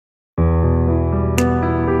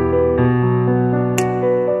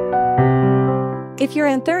If your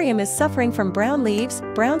Anthurium is suffering from brown leaves,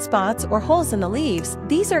 brown spots, or holes in the leaves,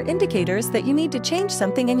 these are indicators that you need to change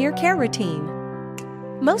something in your care routine.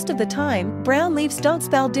 Most of the time, brown leaves don't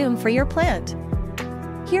spell doom for your plant.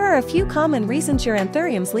 Here are a few common reasons your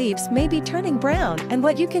Anthurium's leaves may be turning brown and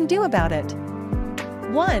what you can do about it.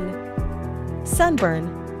 1.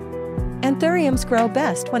 Sunburn. Anthuriums grow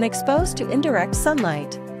best when exposed to indirect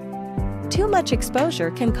sunlight. Too much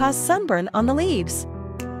exposure can cause sunburn on the leaves.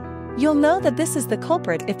 You'll know that this is the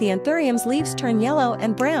culprit if the Anthurium's leaves turn yellow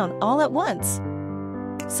and brown all at once.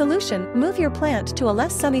 Solution: move your plant to a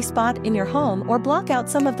less sunny spot in your home or block out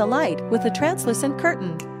some of the light with a translucent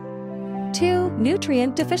curtain. 2.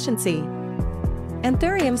 Nutrient deficiency.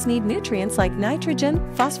 Anthuriums need nutrients like nitrogen,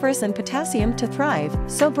 phosphorus and potassium to thrive,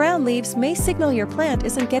 so brown leaves may signal your plant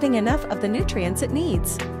isn't getting enough of the nutrients it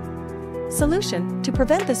needs. Solution: to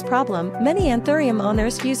prevent this problem, many Anthurium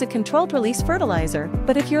owners use a controlled release fertilizer,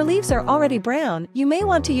 but if your leaves are already brown, you may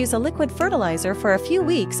want to use a liquid fertilizer for a few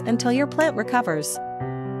weeks until your plant recovers.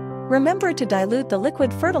 Remember to dilute the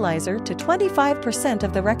liquid fertilizer to 25%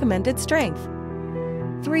 of the recommended strength.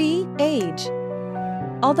 3. Age.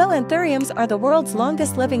 Although Anthuriums are the world's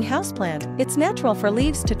longest living houseplant, it's natural for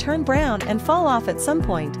leaves to turn brown and fall off at some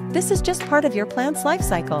point. This is just part of your plant's life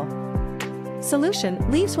cycle. Solution: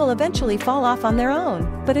 leaves will eventually fall off on their own,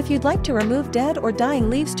 but if you'd like to remove dead or dying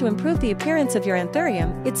leaves to improve the appearance of your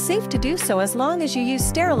Anthurium, it's safe to do so as long as you use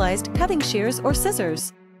sterilized cutting shears or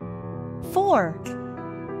scissors. 4.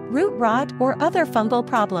 Root rot or other fungal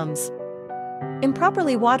problems.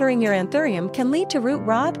 Improperly watering your Anthurium can lead to root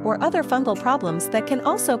rot or other fungal problems that can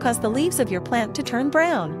also cause the leaves of your plant to turn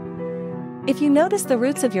brown. If you notice the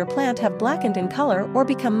roots of your plant have blackened in color or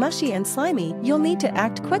become mushy and slimy, you'll need to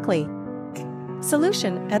act quickly.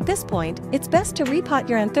 Solution: at this point, it's best to repot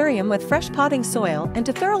your Anthurium with fresh potting soil and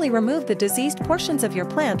to thoroughly remove the diseased portions of your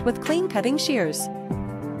plant with clean cutting shears.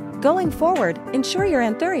 Going forward, ensure your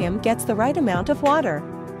Anthurium gets the right amount of water.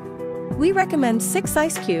 We recommend 6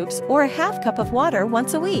 ice cubes or a half cup of water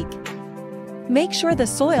once a week. Make sure the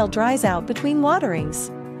soil dries out between waterings.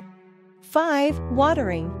 5.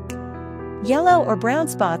 Watering. Yellow or brown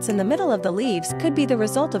spots in the middle of the leaves could be the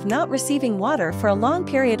result of not receiving water for a long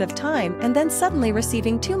period of time and then suddenly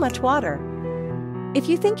receiving too much water. If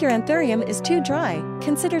you think your Anthurium is too dry,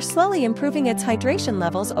 consider slowly improving its hydration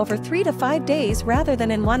levels over 3 to 5 days rather than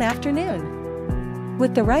in one afternoon.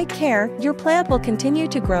 With the right care, your plant will continue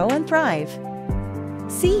to grow and thrive.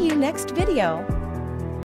 See you next video.